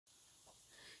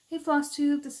Hey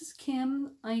Flosstube, this is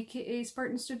Kim, aka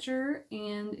Spartan Stitcher,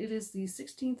 and it is the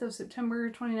 16th of September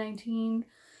 2019,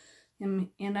 and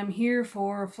I'm here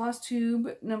for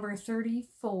Flosstube number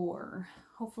 34.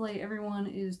 Hopefully everyone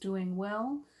is doing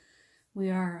well. We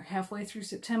are halfway through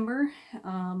September.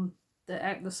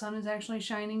 The sun is actually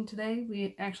shining today.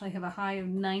 We actually have a high of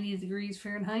 90 degrees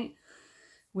Fahrenheit,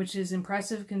 which is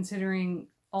impressive considering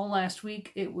all last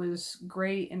week it was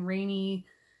gray and rainy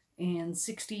and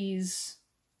 60s.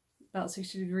 About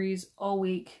 60 degrees all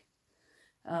week.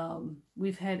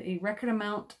 We've had a record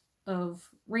amount of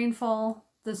rainfall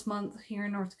this month here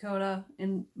in North Dakota,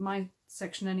 in my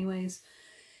section anyways.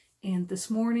 And this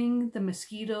morning, the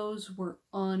mosquitoes were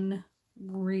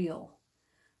unreal.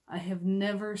 I have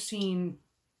never seen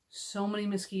so many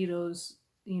mosquitoes.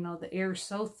 You know, the air's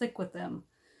so thick with them.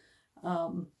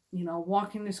 You know,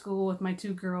 walking to school with my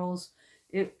two girls,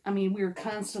 I mean, we were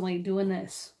constantly doing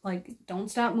this. Like,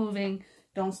 don't stop moving.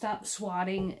 Don't stop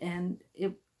swatting, and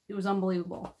it was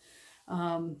unbelievable.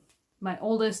 My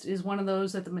oldest is one of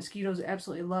those that the mosquitoes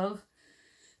absolutely love.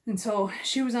 And so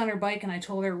she was on her bike and I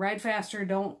told her, ride faster,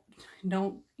 don't,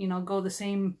 you know, go the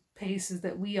same pace as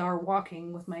that we are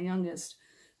walking with my youngest.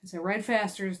 I said, ride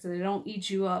faster so they don't eat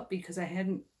you up, because I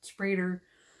hadn't sprayed her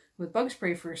with bug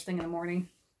spray first thing in the morning.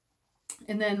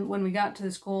 And then when we got to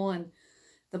the school and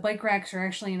the bike racks are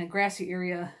actually in a grassy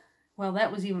area, well,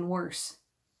 that was even worse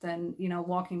than, you know,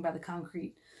 walking by the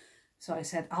concrete. So I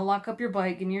said, I'll lock up your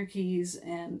bike, give me your keys,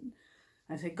 and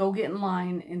I said, go get in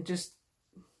line and just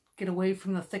get away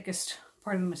from the thickest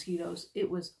part of the mosquitoes.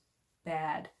 It was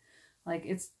bad. Like,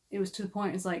 it was to the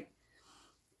point, it's like,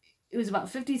 it was about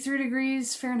 53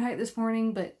 degrees Fahrenheit this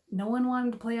morning, but no one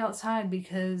wanted to play outside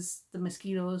because the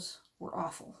mosquitoes were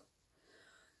awful.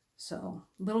 So,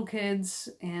 little kids,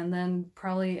 and then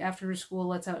probably after school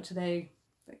lets out today,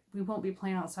 we won't be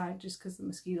playing outside just because the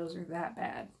mosquitoes are that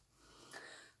bad.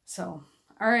 So,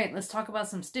 alright, let's talk about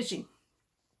some stitching.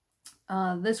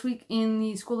 This week in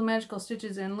the School of Magical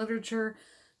Stitches and Literature,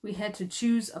 we had to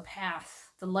choose a path,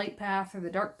 the light path or the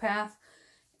dark path,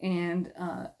 and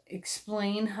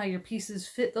explain how your pieces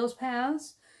fit those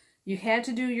paths. You had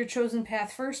to do your chosen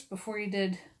path first before you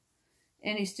did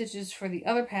any stitches for the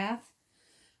other path.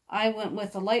 I went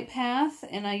with the light path,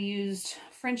 and I used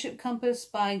Friendship Compass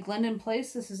by Glendon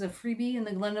Place. This is a freebie in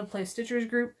the Glendon Place Stitchers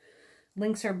group.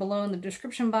 Links are below in the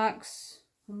description box.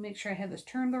 Let me make sure I have this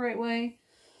turned the right way.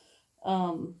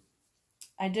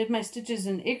 I did my stitches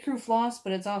in ecru floss,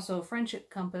 but it's also a Friendship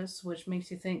Compass, which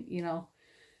makes you think, you know,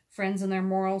 friends and their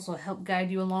morals will help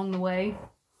guide you along the way.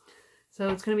 So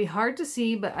it's going to be hard to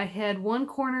see, but I had one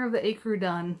corner of the ecru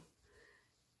done.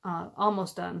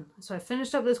 Almost done. So I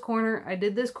finished up this corner, I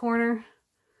did this corner,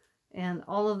 and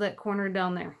all of that corner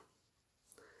down there.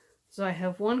 So I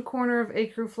have one corner of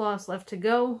ecru floss left to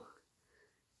go,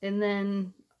 and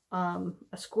then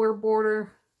a square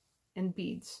border and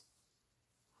beads.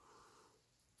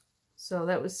 So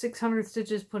that was 600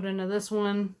 stitches put into this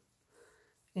one,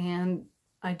 and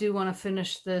I do want to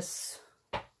finish this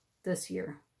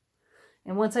year.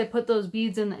 And once I put those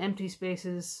beads in the empty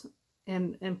spaces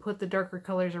and put the darker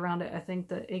colors around it, I think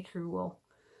the ecru will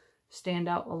stand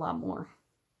out a lot more.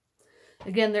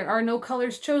 Again, there are no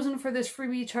colors chosen for this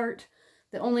freebie chart.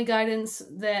 The only guidance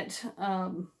that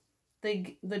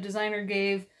the designer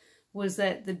gave was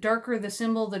that the darker the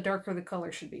symbol, the darker the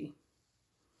color should be.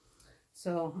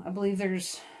 So I believe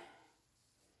there's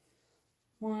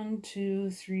 1,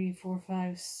 2, 3, 4,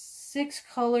 5, 6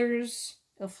 colors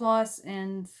of floss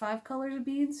and 5 colors of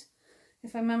beads,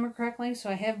 if I remember correctly.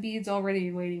 So I have beads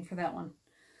already waiting for that one.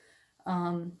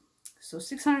 So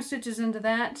 600 stitches into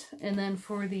that. And then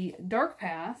for the dark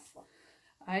path,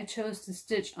 I chose to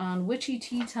stitch on Witchy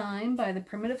Tea Time by the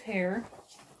Primitive Hare.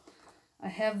 I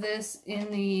have this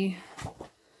in the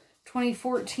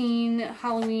 2014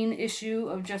 Halloween issue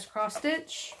of Just Cross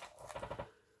Stitch.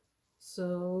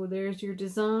 So there's your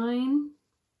design,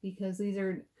 because these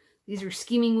are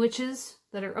scheming witches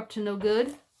that are up to no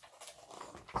good.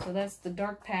 So that's the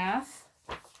dark path.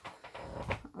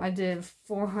 I did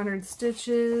 400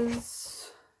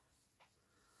 stitches.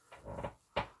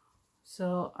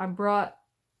 So I brought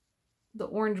the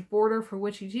orange border for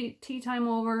Witchy Tea Time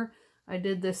over. I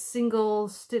did this single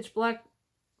stitch black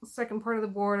second part of the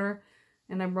border,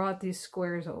 and I brought these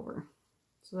squares over.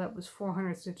 So that was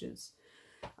 400 stitches.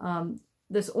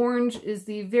 This orange is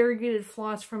the variegated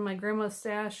floss from my grandma's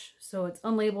stash, so it's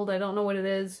unlabeled. I don't know what it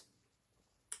is.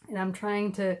 And I'm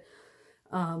trying to,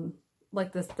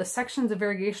 like the sections of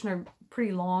variegation are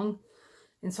pretty long.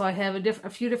 And so I have a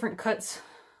few different cuts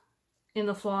in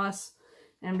the floss.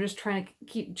 And I'm just trying to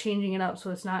keep changing it up so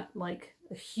it's not like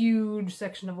a huge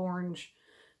section of orange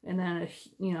and then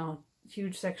a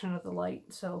huge section of the light.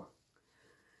 So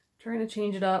trying to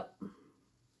change it up,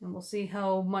 and we'll see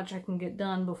how much I can get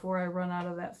done before I run out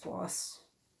of that floss.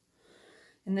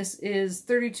 And this is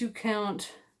 32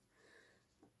 count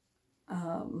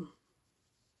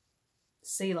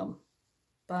Salem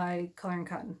by Color and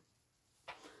Cotton.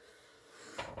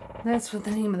 That's what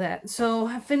the name of that. So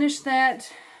I finished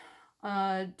that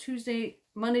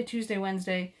Monday, Tuesday,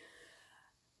 Wednesday.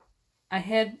 I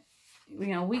had,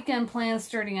 weekend plans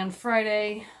starting on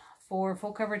Friday for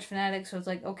Full Coverage Fanatics. So it's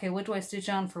like, okay, what do I stitch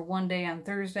on for one day on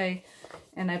Thursday?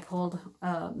 And I pulled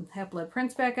Half-Blood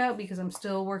Prince back out because I'm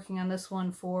still working on this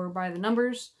one for By the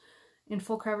Numbers in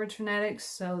Full Coverage Fanatics.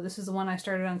 So this is the one I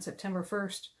started on September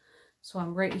 1st. So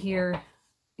I'm right here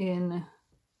in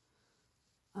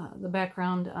the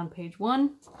background on page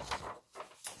 1.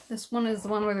 This one is the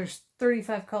one where there's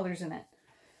 35 colors in it.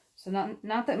 So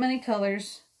not that many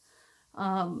colors.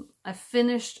 I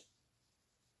finished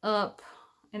up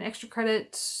an extra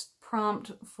credit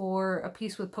prompt for a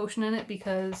piece with potion in it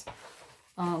because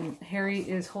Harry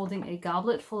is holding a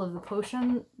goblet full of the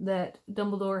potion that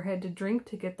Dumbledore had to drink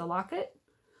to get the locket,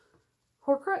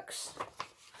 Horcrux.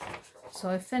 So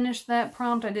I finished that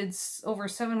prompt. I did over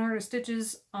 700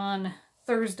 stitches on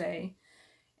Thursday.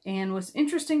 And what's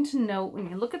interesting to note when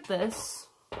you look at this,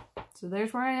 so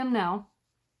there's where I am now.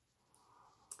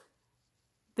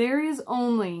 There's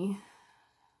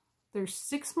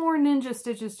 6 more ninja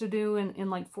stitches to do in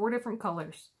like 4 different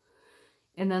colors.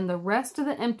 And then the rest of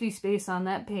the empty space on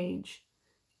that page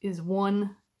is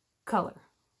one color.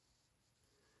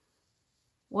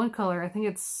 One color. I think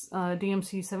it's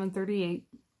DMC 738.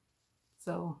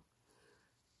 So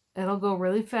it'll go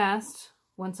really fast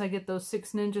once I get those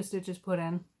 6 ninja stitches put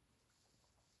in.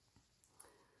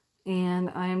 And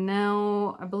I am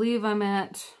now, I believe I'm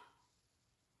at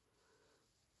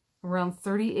around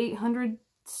 3,800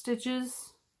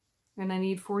 stitches, and I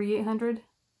need 4,800.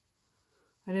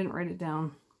 I didn't write it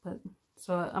down, but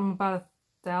so I'm about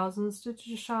 1,000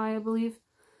 stitches shy, I believe,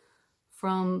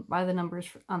 from By the Numbers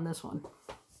on this one.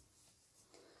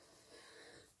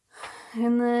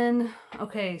 And then,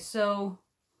 okay, so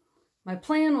my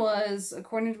plan was,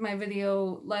 according to my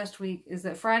video last week, is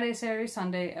that Friday, Saturday,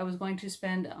 Sunday, I was going to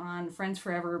spend on Friends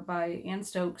Forever by Ann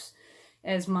Stokes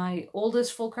as my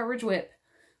oldest full coverage whip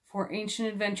for Ancient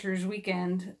Adventures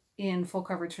weekend in Full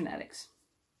Coverage Fanatics.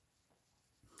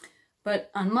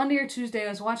 But on Monday or Tuesday, I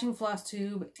was watching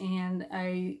Flosstube, and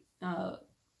I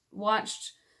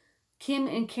watched Kim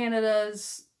in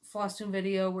Canada's Flosstube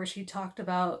video where she talked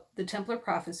about the Templar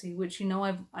Prophecy, which,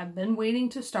 I've been waiting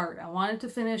to start. I wanted to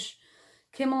finish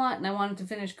Camelot, and I wanted to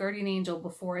finish Guardian Angel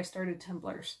before I started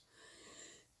Templars.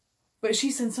 But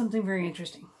she said something very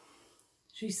interesting.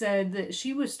 She said that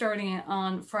she was starting it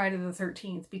on Friday the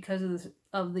 13th because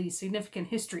of the significant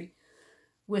history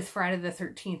with Friday the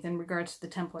 13th in regards to the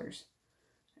Templars.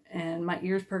 And my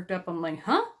ears perked up. I'm like,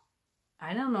 huh?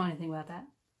 I don't know anything about that.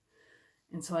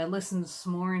 And so I listened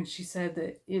some more, and she said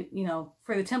that,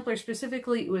 for the Templars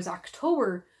specifically, it was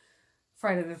October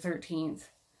Friday the 13th.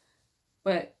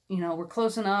 But, we're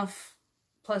close enough.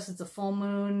 Plus, it's a full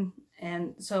moon.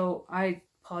 And so I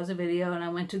paused the video, and I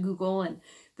went to Google, and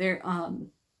there,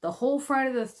 the whole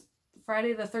Friday the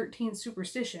 13th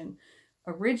superstition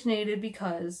originated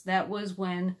because that was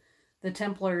when the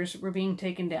Templars were being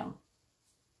taken down.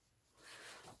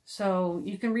 So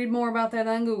you can read more about that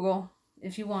on Google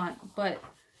if you want. But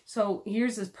so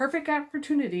here's this perfect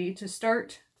opportunity to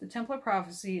start the Templar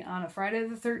Prophecy on a Friday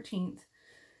the 13th.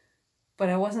 But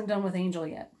I wasn't done with Angel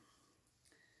yet.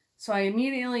 So I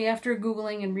immediately, after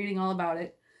Googling and reading all about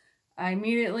it, I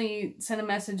immediately sent a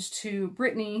message to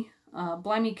Brittany,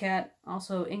 Blimey Cat,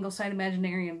 also Ingleside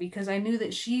Imaginarium, because I knew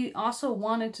that she also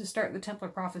wanted to start the Templar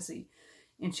Prophecy.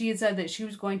 And she had said that she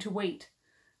was going to wait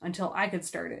until I could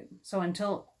start it.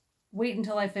 So wait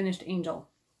until I finished Angel.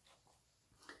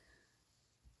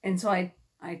 And so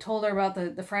I told her about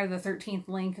the Friday the 13th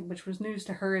link, which was news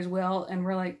to her as well. And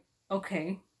we're like,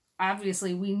 okay,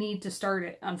 obviously we need to start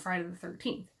it on Friday the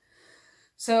 13th.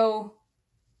 So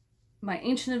my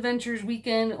Ancient Adventures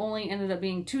weekend only ended up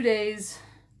being 2 days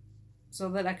so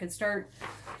that I could start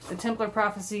the Templar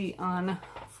Prophecy on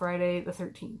Friday the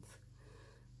 13th.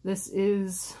 This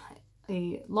is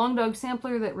a Long Dog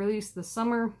sampler that released this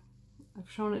summer. I've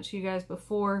shown it to you guys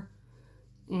before,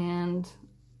 and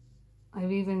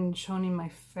I've even shown you my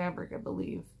fabric, I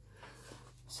believe.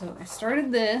 So I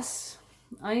started this.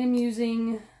 I am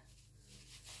using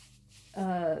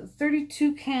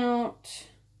 32 count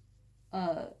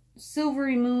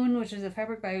Silvery Moon, which is a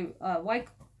fabric by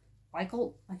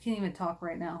Weigelt. I can't even talk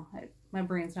right now. My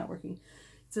brain's not working.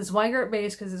 It's this Weigelt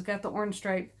base because it's got the orange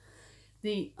stripe.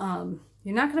 The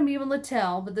you're not going to be able to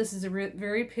tell, but this is a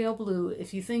very pale blue.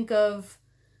 If you think of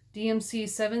DMC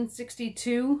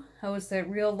 762, how it's that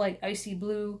real like icy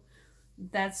blue,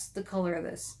 that's the color of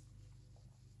this.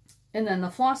 And then the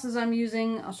flosses I'm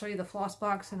using, I'll show you the floss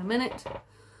box in a minute.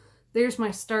 There's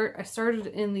my start. I started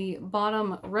in the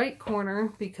bottom right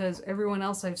corner because everyone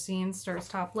else I've seen starts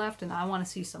top left and I want to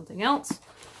see something else.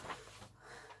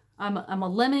 I'm a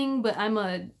lemming, but I'm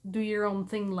a do your own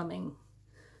thing lemming.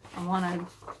 I want to.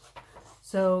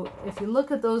 So if you look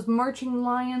at those marching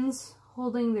lions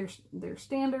holding their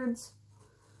standards,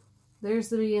 there's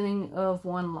the beginning of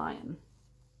one lion.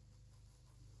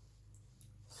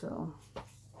 So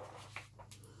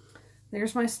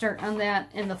there's my start on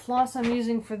that. And the floss I'm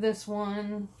using for this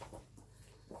one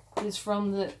is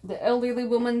from the elderly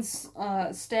woman's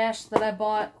stash that I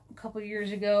bought a couple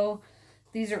years ago.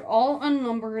 These are all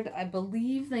unnumbered. I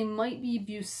believe they might be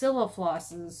Bucilla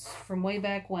flosses from way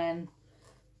back when,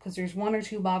 because there's 1 or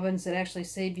 2 bobbins that actually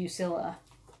say Bucilla.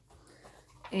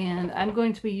 And I'm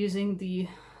going to be using the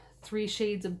 3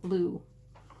 shades of blue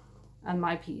on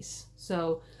my piece.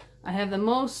 So I have the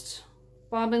most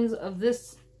bobbins of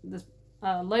this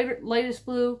lightest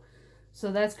blue,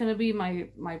 so that's going to be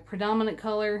my predominant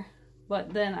color.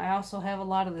 But then I also have a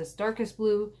lot of this darkest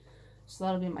blue, so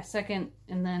that'll be my second,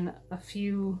 and then a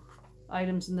few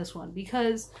items in this one,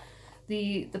 because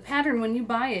the pattern, when you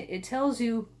buy it, it tells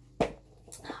you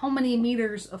how many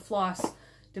meters of floss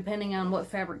depending on what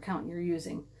fabric count you're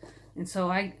using. And so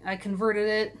I converted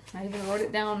it. I even wrote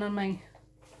it down on my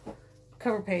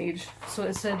cover page. So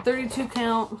it said 32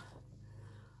 count,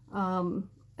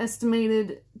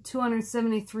 estimated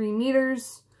 273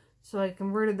 meters. So I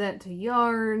converted that to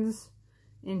yards,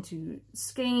 into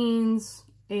skeins,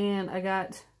 and I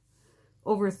got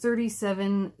over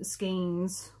 37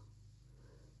 skeins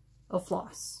of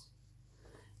floss.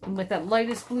 And with that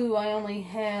lightest blue, I only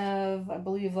have, I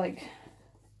believe, like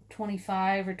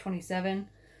 25 or 27.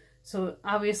 So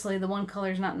obviously the one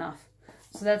color is not enough.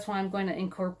 So that's why I'm going to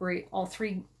incorporate all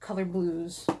 3 color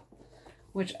blues,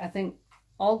 which I think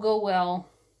all go well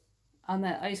on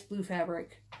that ice blue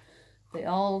fabric. They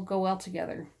all go well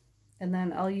together. And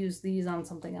then I'll use these on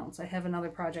something else. I have another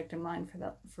project in mind for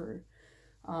that, for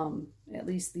at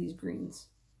least these greens.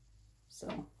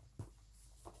 So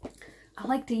I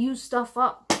like to use stuff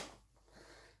up.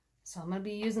 So I'm going to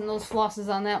be using those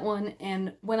flosses on that one.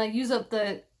 And when I use up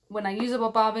a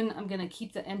bobbin, I'm going to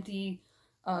keep the empty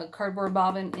cardboard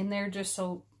bobbin in there just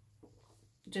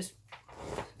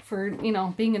for, you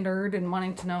know, being a nerd and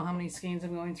wanting to know how many skeins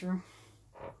I'm going through.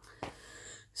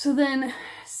 So then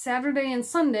Saturday and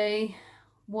Sunday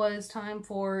was time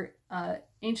for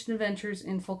Ancient Adventures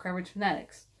in Full Coverage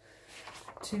Phonetics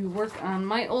to work on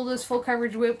my oldest full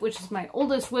coverage whip, which is my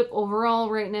oldest whip overall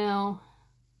right now,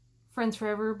 Friends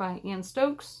Forever by Ann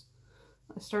Stokes.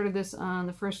 I started this on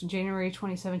the 1st of January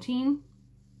 2017.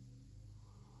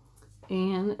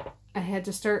 And I had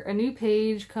to start a new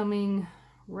page coming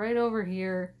right over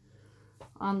here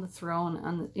on the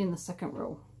throne in the second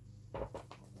row.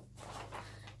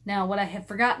 Now, what I had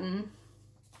forgotten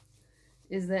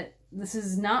is that this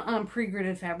is not on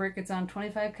pre-gridded fabric. It's on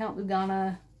 25 count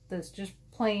Lugana that's just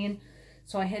plain.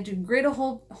 So I had to grid a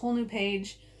whole new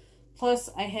page. Plus,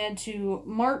 I had to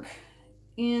mark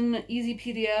in Easy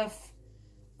PDF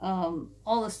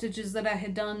all the stitches that I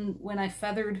had done when I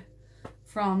feathered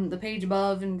from the page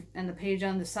above and the page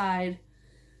on the side.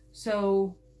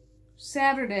 So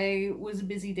Saturday was a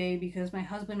busy day because my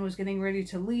husband was getting ready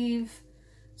to leave.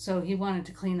 So he wanted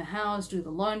to clean the house, do the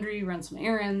laundry, run some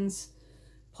errands.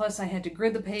 Plus I had to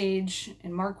grid the page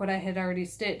and mark what I had already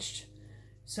stitched.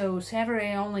 So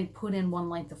Saturday I only put in 1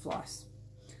 length of floss.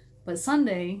 But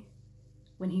Sunday,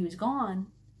 when he was gone,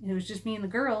 and it was just me and the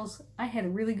girls, I had a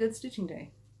really good stitching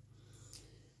day.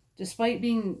 Despite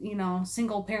being, you know,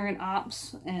 single parent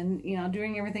ops and, you know,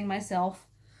 doing everything myself,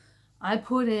 I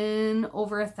put in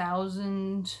over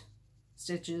 1,000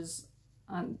 stitches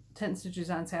on 10 stitches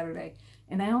on Saturday.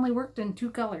 And I only worked in 2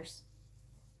 colors.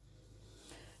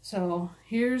 So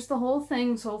here's the whole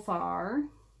thing so far.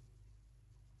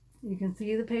 You can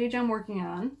see the page I'm working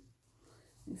on.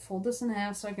 Fold this in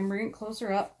half so I can bring it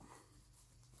closer up.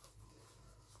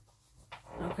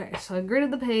 Okay, so I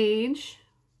gridded the page.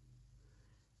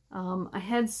 I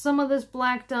had some of this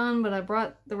black done, but I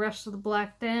brought the rest of the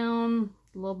black down.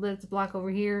 A little bit of black over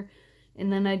here.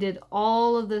 And then I did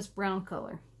all of this brown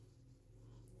color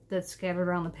that's scattered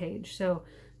around the page. So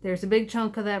there's a big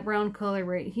chunk of that brown color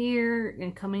right here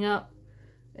and coming up.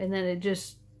 And then it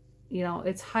just, you know,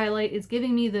 it's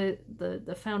giving me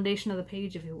the foundation of the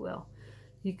page, if you will.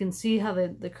 You can see how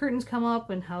the curtains come up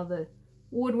and how the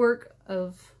woodwork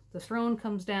of the throne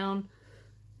comes down.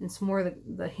 and some more of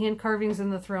the hand carvings in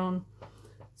the throne.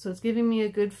 So it's giving me a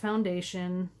good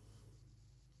foundation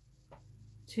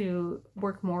to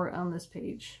work more on this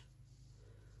page.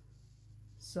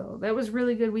 So that was a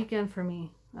really good weekend for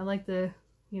me. I like the,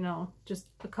 you know, just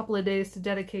a couple of days to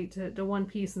dedicate to one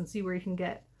piece and see where you can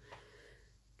get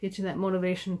you that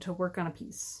motivation to work on a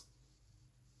piece.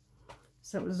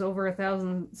 So it was over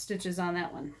 1,000 stitches on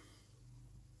that one.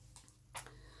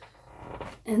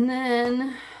 And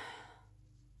then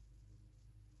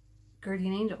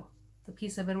Guardian Angel, the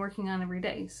piece I've been working on every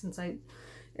day since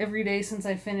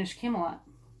I finished Camelot.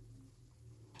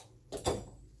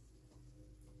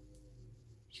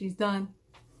 She's done.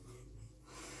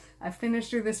 I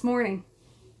finished her this morning.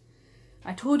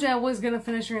 I told you I was going to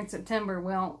finish her in September.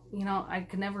 Well, you know, I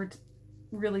could never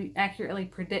really accurately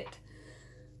predict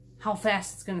how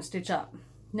fast it's going to stitch up.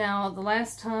 Now, the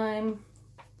last time,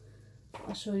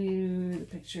 I'll show you the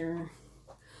picture.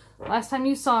 Last time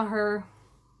you saw her,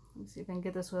 let me see if I can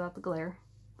get this without the glare.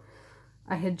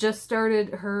 I had just started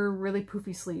her really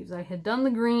poofy sleeves. I had done the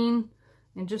green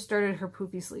and just started her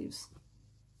poofy sleeves.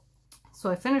 So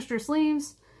I finished her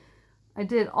sleeves, I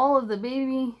did all of the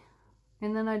baby,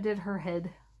 and then I did her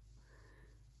head.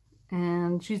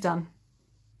 And she's done.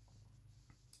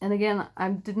 And again, I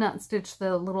did not stitch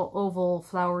the little oval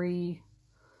flowery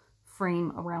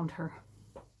frame around her.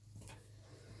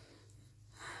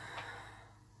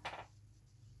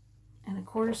 And of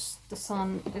course, the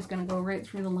sun is going to go right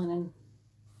through the linen.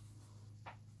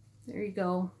 There you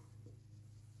go.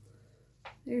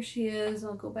 There she is.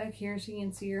 I'll go back here so you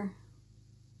can see her.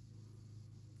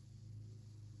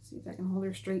 See if I can hold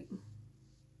her straight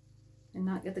and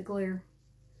not get the glare.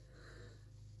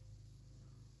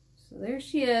 So there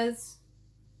she is.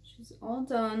 She's all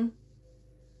done.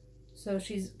 So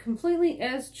she's completely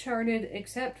as charted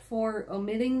except for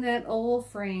omitting that oval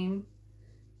frame,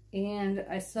 and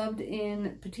I subbed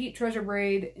in Petite Treasure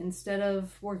Braid instead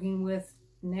of working with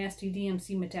Nasty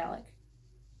DMC Metallic.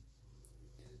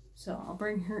 So I'll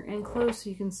bring her in close so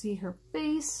you can see her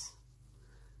base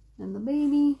and the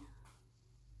baby.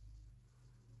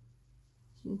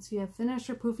 So you can see I finished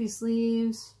her poofy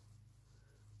sleeves.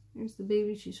 Here's the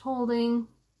baby she's holding.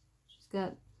 She's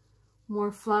got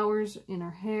more flowers in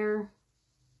her hair.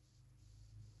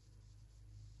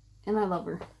 And I love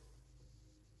her.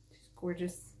 She's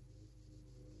gorgeous.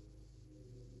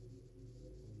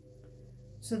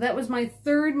 So that was my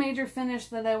third major finish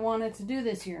that I wanted to do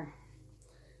this year.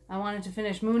 I wanted to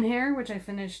finish Moon Hair, which I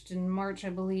finished in March, I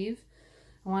believe.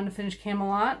 I wanted to finish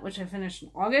Camelot, which I finished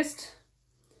in August.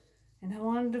 And I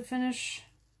wanted to finish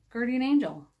Guardian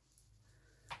Angel.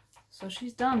 So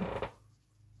she's done.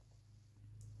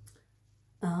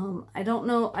 I don't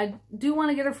know. I do want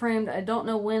to get her framed. I don't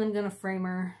know when I'm going to frame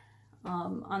her.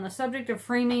 On the subject of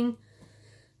framing,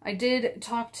 I did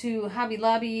talk to Hobby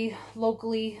Lobby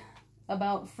locally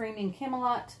about framing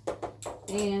Camelot.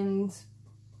 And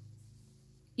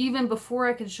even before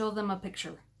I could show them a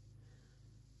picture,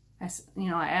 I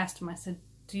asked them, I said,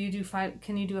 can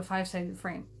you do a 5-sided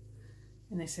frame?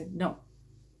 And they said, no.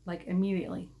 Like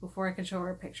immediately, before I could show her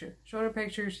a picture. Showed her a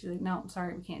picture, she's like, no, I'm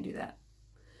sorry, we can't do that.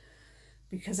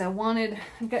 Because I've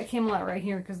got Camelot right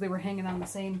here because they were hanging on the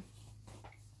same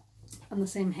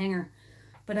hanger.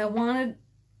 But I wanted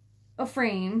a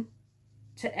frame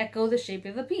to echo the shape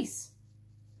of the piece.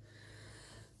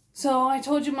 So I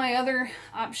told you my other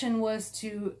option was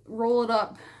to roll it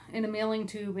up in a mailing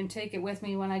tube and take it with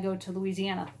me when I go to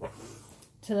Louisiana,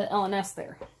 to the LNS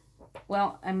there.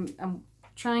 Well, I'm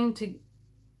trying to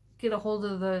get a hold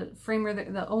of the framer,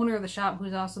 the owner of the shop,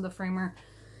 who's also the framer.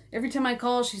 Every time I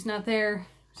call, she's not there,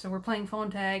 so we're playing phone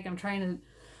tag. I'm trying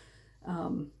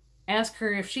to ask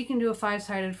her if she can do a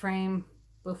 5-sided frame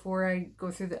before I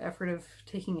go through the effort of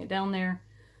taking it down there.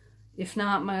 If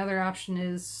not, my other option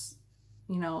is,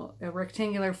 you know, a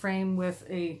rectangular frame with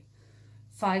a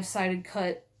 5-sided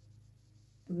cut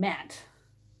mat.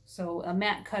 So a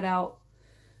mat cut out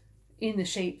in the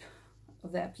shape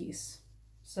of that piece.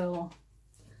 So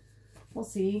we'll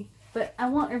see. But I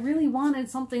really wanted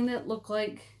something that looked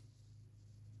like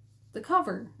the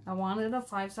cover. I wanted a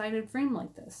 5-sided frame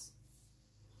like this.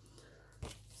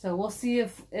 So we'll see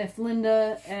if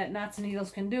Linda at Knots and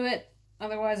Needles can do it.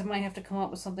 Otherwise, I might have to come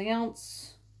up with something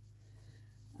else.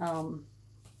 So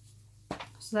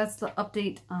that's the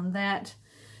update on that.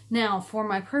 Now, for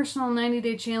my personal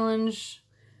 90-day challenge,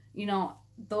 you know,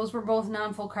 those were both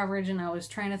non-full coverage, and I was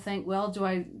trying to think, well, do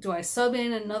I sub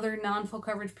in another non-full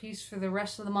coverage piece for the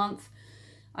rest of the month?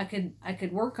 I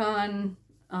could work on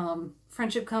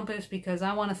Friendship Compass because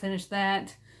I want to finish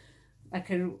that. I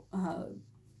could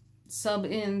sub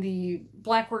in the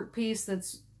black work piece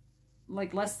that's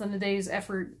like less than a day's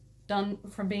effort done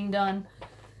from being done.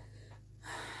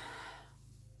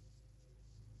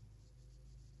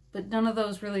 But none of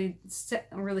those really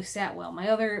sat well. My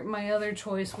other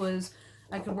choice was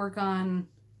I could work on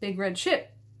Big Red Ship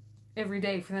every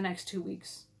day for the next 2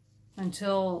 weeks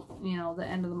until, you know, the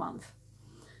end of the month.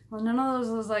 Well, none of those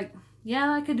was like,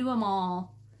 yeah, I could do them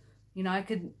all. You know, I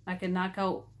could knock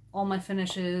out all my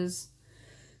finishes,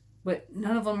 but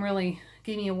none of them really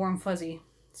gave me a warm fuzzy.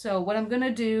 So what I'm going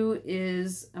to do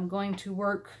is I'm going to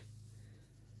work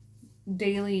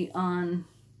daily on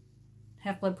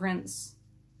Half-Blood Prince,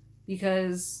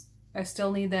 because I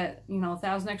still need that, you know,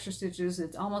 1,000 extra stitches.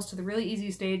 It's almost to the really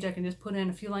easy stage. I can just put in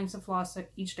a few lengths of floss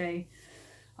each day.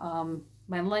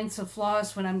 My lengths of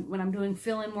floss when I'm doing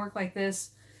fill-in work like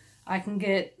this, I can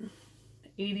get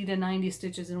 80 to 90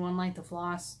 stitches in one length of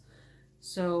floss.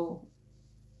 So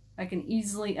I can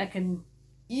easily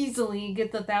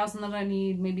get the 1,000 that I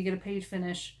need, maybe get a page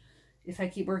finish if I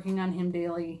keep working on him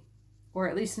daily, or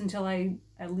at least until I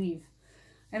leave.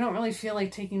 I don't really feel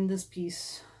like taking this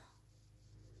piece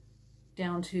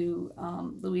down to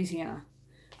Louisiana.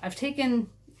 I've taken,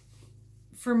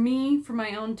 for me, for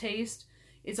my own taste,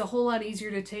 it's a whole lot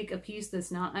easier to take a piece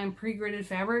that's not on pre-gridded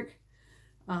fabric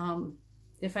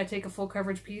if I take a full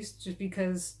coverage piece, just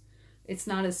because it's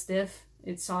not as stiff,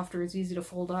 it's softer, it's easy to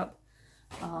fold up,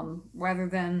 rather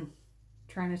than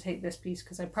trying to take this piece,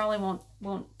 because I probably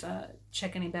won't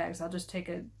check any bags. I'll just take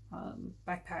a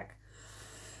backpack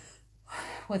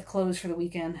with clothes for the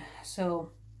weekend.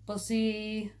 So we'll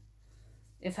see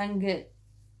if I can get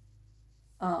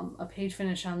a page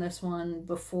finish on this one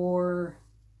before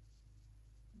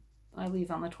I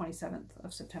leave on the 27th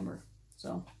of September.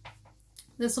 So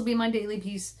this will be my daily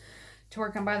piece to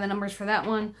work on by the numbers for that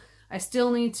one. I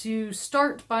still need to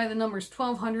start by the numbers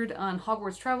 1200 on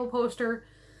Hogwarts Travel Poster.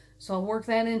 So I'll work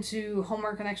that into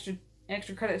homework and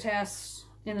extra credit tasks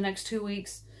in the next 2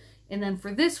 weeks. And then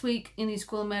for this week in the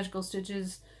School of Magical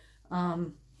Stitches,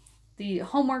 the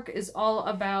homework is all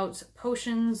about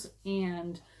potions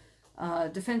and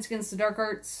defense against the dark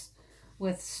arts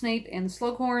with Snape and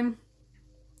Slughorn.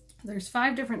 There's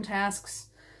 5 different tasks.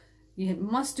 You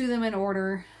must do them in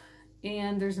order,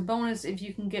 and there's a bonus if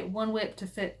you can get one whip to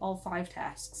fit all 5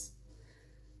 tasks.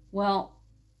 Well,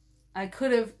 I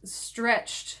could have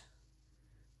stretched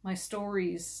my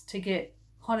stories to get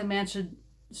Haunted Mansion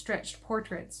stretched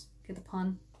portraits, get the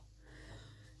pun,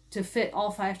 to fit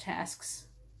all 5 tasks.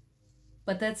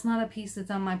 But that's not a piece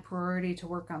that's on my priority to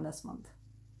work on this month.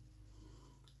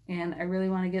 And I really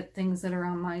want to get things that are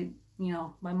on my, you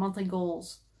know, my monthly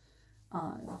goals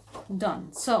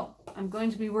done. So I'm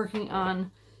going to be working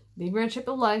on Big Red Ship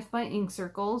of Life by Ink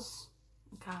Circles.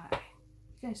 God,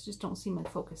 you guys just don't see my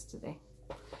focus today.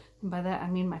 And by that I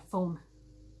mean my phone.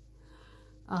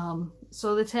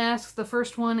 So the tasks, the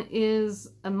first one is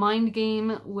a mind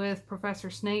game with Professor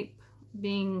Snape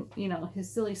being, you know,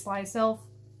 his silly sly self.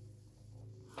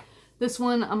 This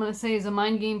one I'm going to say is a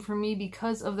mind game for me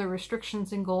because of the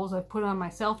restrictions and goals I've put on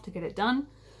myself to get it done,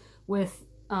 with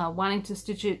wanting to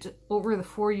stitch it over the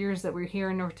 4 years that we're here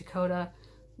in North Dakota,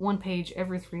 1 page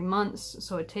every 3 months.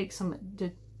 So it takes some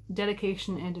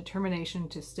dedication and determination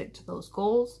to stick to those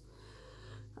goals.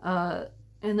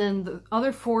 And then the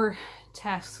other 4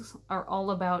 tasks are all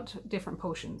about different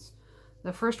potions.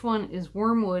 The first one is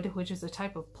wormwood, which is a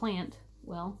type of plant.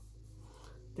 Well,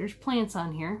 there's plants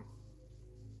on here.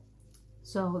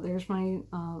 So there's my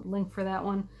link for that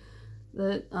one.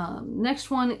 The next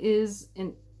one is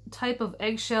a type of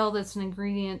eggshell that's an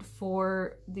ingredient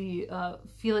for the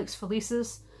Felix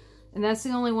Felicis. And that's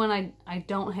the only one I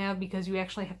don't have, because you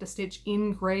actually have to stitch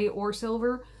in gray or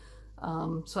silver.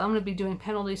 So I'm going to be doing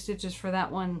penalty stitches for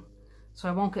that one, so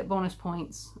I won't get bonus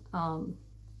points. And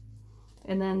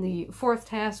then the 4th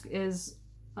task is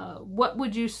what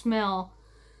would you smell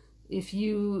if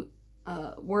you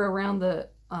were around the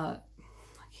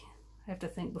I have to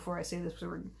think before I say this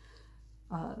word,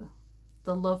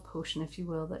 the love potion, if you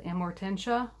will, the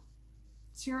Amortentia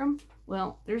serum.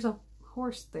 Well, there's a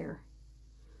horse there.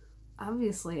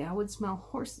 Obviously I would smell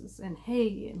horses and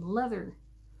hay and leather.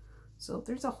 So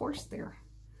there's a horse there.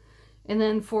 And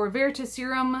then for Veritas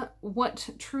Serum,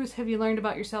 what truth have you learned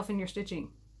about yourself in your stitching?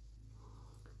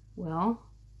 Well,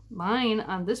 mine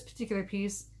on this particular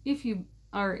piece, if you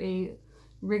are a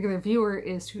regular viewer,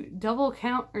 is to double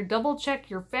count or double check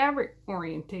your fabric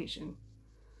orientation,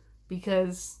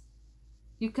 because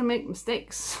you can make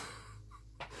mistakes.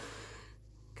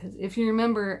 Because if you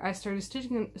remember, I started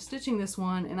stitching this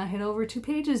one and I had over 2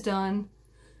 pages done,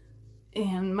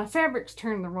 and my fabrics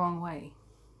turned the wrong way.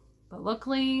 But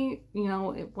luckily, you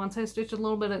know, once I stitched a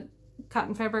little bit of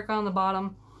cotton fabric on the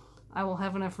bottom, I will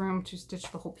have enough room to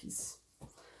stitch the whole piece.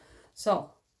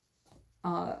 So,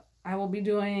 I will be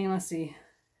doing, let's see,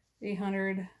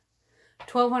 800,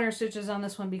 1200 stitches on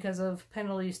this one because of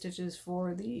penalty stitches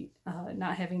for the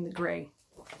not having the gray.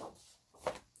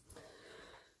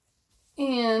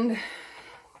 And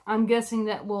I'm guessing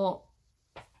that will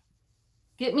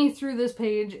get me through this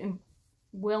page and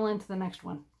well into the next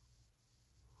one.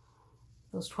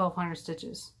 Those 1200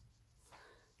 stitches.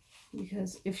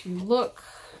 Because if you look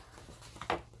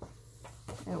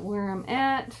at where I'm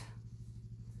at,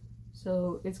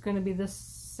 so it's going to be this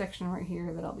section right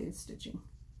here that I'll be stitching.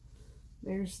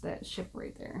 There's that ship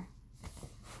right there.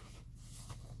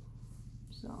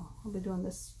 So I'll be doing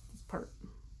this part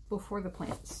before the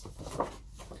plants.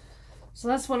 So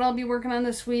that's what I'll be working on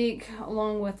this week,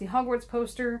 along with the Hogwarts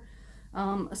poster.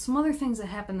 Some other things that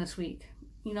happened this week.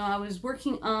 You know, I was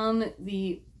working on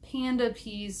the panda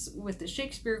piece with the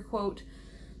Shakespeare quote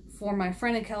for my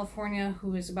friend in California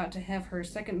who is about to have her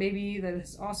second baby that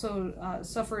has also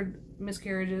suffered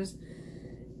miscarriages.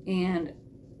 And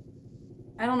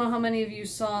I don't know how many of you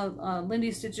saw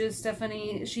Lindy Stitches,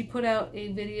 Stephanie. She put out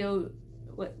a video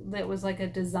that was like a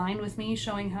design with me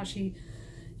showing how she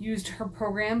used her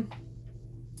program.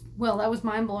 Well, that was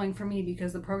mind-blowing for me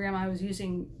because the program I was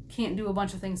using can't do a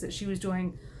bunch of things that she was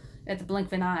doing at the blink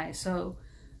of an eye. So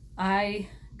I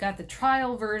got the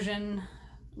trial version,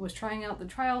 was trying out the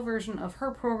trial version of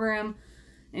her program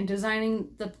and designing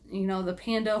the, you know, the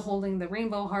panda holding the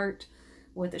rainbow heart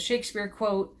with the Shakespeare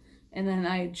quote. And then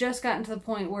I just gotten to the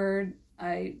point where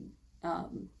I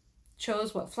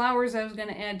chose what flowers I was going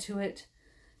to add to it,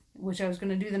 which I was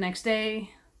going to do the next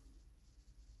day.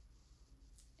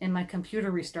 And my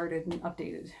computer restarted and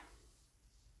updated.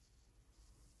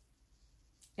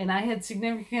 And I had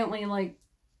significantly, like,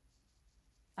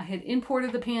 I had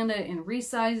imported the panda and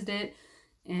resized it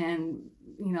and,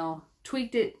 you know,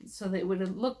 tweaked it so that it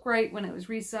would look right when it was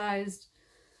resized.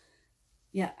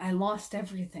 Yeah, I lost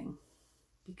everything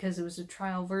because it was a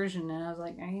trial version and I was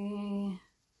like,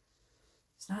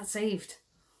 it's not saved.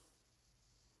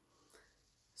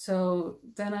 So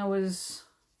then I was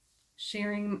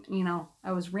sharing, you know,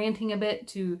 I was ranting a bit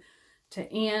to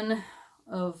Anne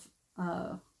of,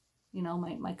 you know,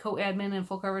 my co-admin in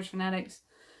Full Coverage Fanatics,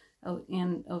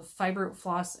 and of Fiber,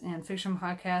 Floss, and Fiction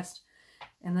Podcast.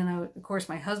 And then, of course,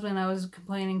 my husband I was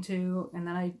complaining to. And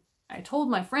then I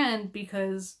told my friend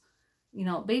because, you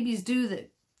know, baby's due the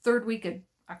third week of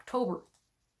October.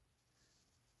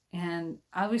 And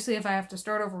obviously if I have to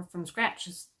start over from scratch,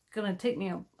 it's going to take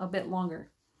me a bit longer.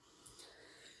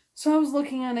 So I was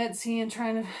looking on Etsy and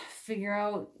trying to figure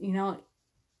out, you know,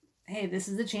 hey, this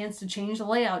is a chance to change the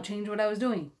layout, change what I was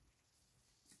doing.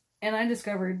 And I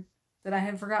discovered that I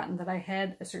had forgotten that I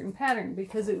had a certain pattern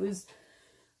because it was,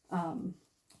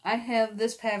 I have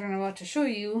this pattern I'm about to show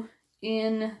you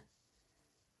in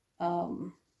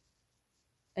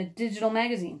a digital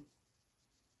magazine.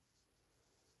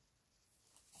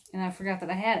 And I forgot that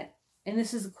I had it. And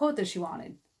this is the quote that she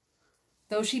wanted.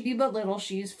 Though she be but little,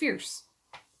 she is fierce.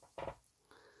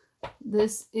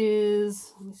 This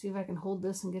is, let me see if I can hold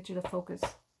this and get you to focus.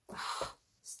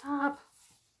 Stop.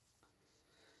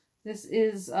 This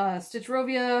is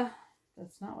Stitchrovia.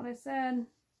 That's not what I said.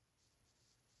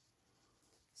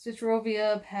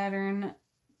 Stitchrovia pattern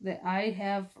that I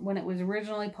have when it was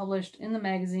originally published in the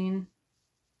magazine.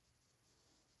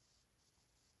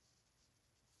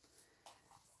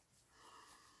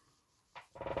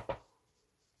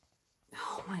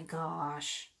 Oh my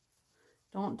gosh.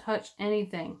 Don't touch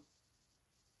anything.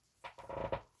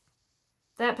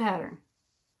 That pattern.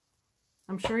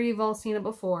 I'm sure you've all seen it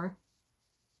before.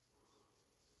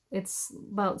 It's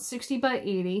about 60 by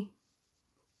 80.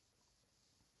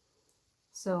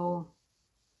 So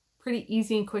pretty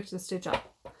easy and quick to stitch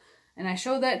up. And I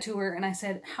showed that to her and I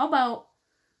said, how about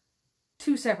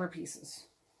 2 separate pieces?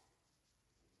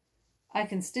 I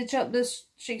can stitch up this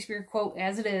Shakespeare quote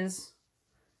as it is,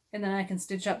 and then I can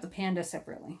stitch up the panda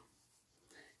separately.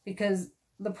 Because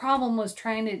the problem was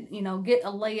trying to, you know, get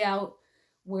a layout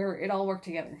where it all worked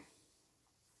together.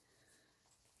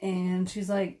 And she's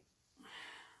like,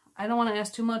 I don't want to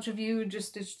ask too much of you, just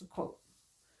stitch the quote.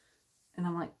 And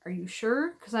I'm like, are you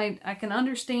sure? Because I can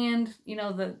understand, you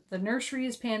know, the nursery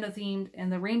is panda themed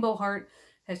and the rainbow heart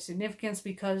has significance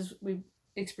because we've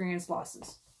experienced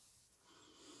losses.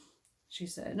 She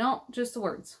said, no, just the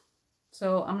words.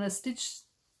 So I'm going to stitch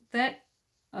that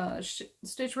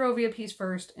Stitchrovia piece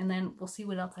first, and then we'll see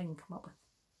what else I can come up with.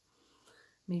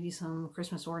 Maybe some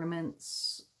Christmas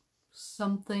ornaments,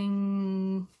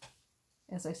 something,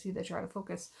 as I see that you're out of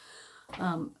focus,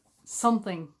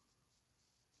 something.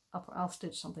 I'll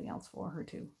stitch something else for her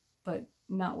too. but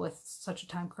not with such a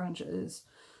time crunch as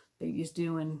babies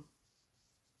do in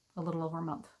a little over a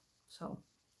month. So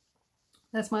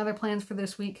that's my other plans for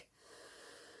this week.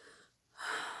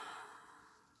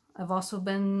 I've also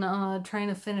been trying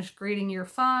to finish grading year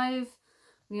 5.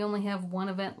 We only have one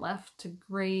event left to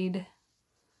grade.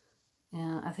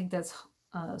 And I think that's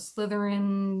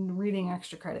Slytherin reading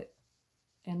extra credit.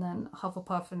 And then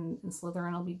Hufflepuff and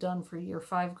Slytherin will be done for year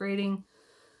 5 grading.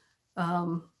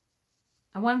 I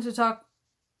wanted to talk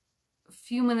a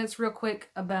few minutes real quick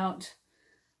about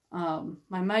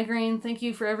my migraine. Thank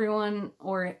you for everyone,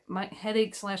 or my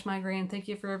headache / migraine. Thank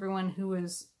you for everyone who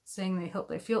was saying they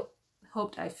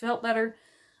hoped I felt better.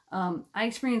 I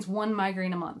experience 1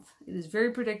 migraine a month. It is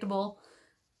very predictable.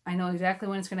 I know exactly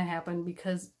when it's going to happen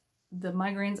because the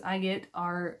migraines I get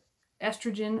are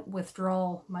estrogen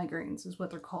withdrawal migraines is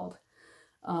what they're called.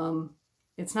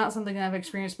 It's not something I've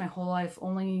experienced my whole life,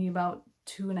 only about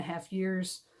 2.5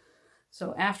 years.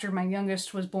 So after my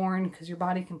youngest was born, because your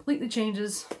body completely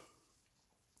changes,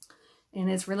 and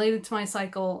it's related to my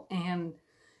cycle, and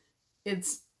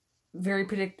it's very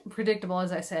predictable,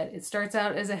 as I said. It starts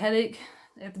out as a headache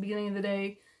at the beginning of the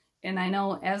day, and I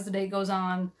know as the day goes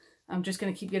on, I'm just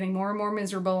going to keep getting more and more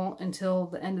miserable until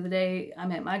the end of the day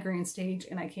I'm at migraine stage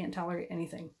and I can't tolerate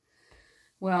anything.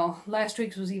 Well, last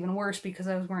week's was even worse because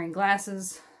I was wearing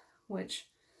glasses, which,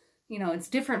 you know, it's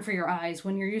different for your eyes.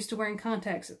 When you're used to wearing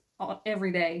contacts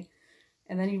every day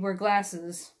and then you wear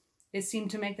glasses, it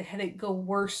seemed to make the headache go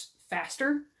worse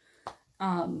faster.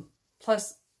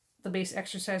 Plus, the base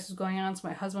exercise was going on, so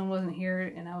my husband wasn't here,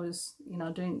 and I was, you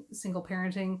know, doing single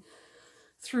parenting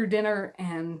through dinner,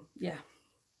 and yeah.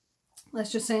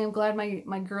 Let's just say I'm glad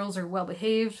my girls are well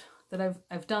behaved, that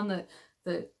I've done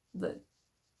the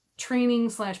training /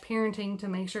 parenting to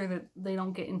make sure that they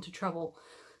don't get into trouble,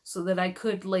 so that I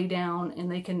could lay down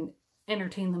and they can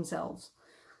entertain themselves.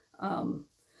 I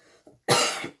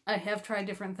have tried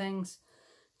different things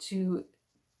to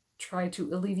try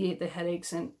to alleviate the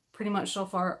headaches, and pretty much so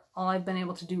far all I've been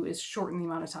able to do is shorten the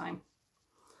amount of time.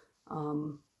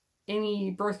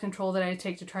 Any birth control that I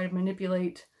take to try to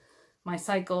manipulate my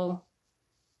cycle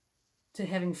to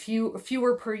having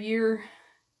fewer per year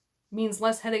means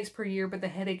less headaches per year, but the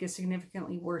headache is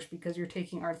significantly worse because you're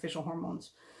taking artificial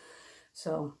hormones.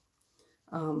 So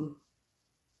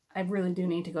I really do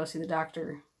need to go see the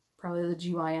doctor, probably the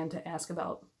GYN, to ask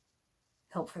about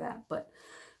help for that. But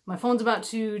my phone's about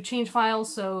to change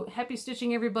files, so happy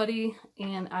stitching, everybody,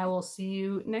 and I will see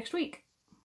you next week.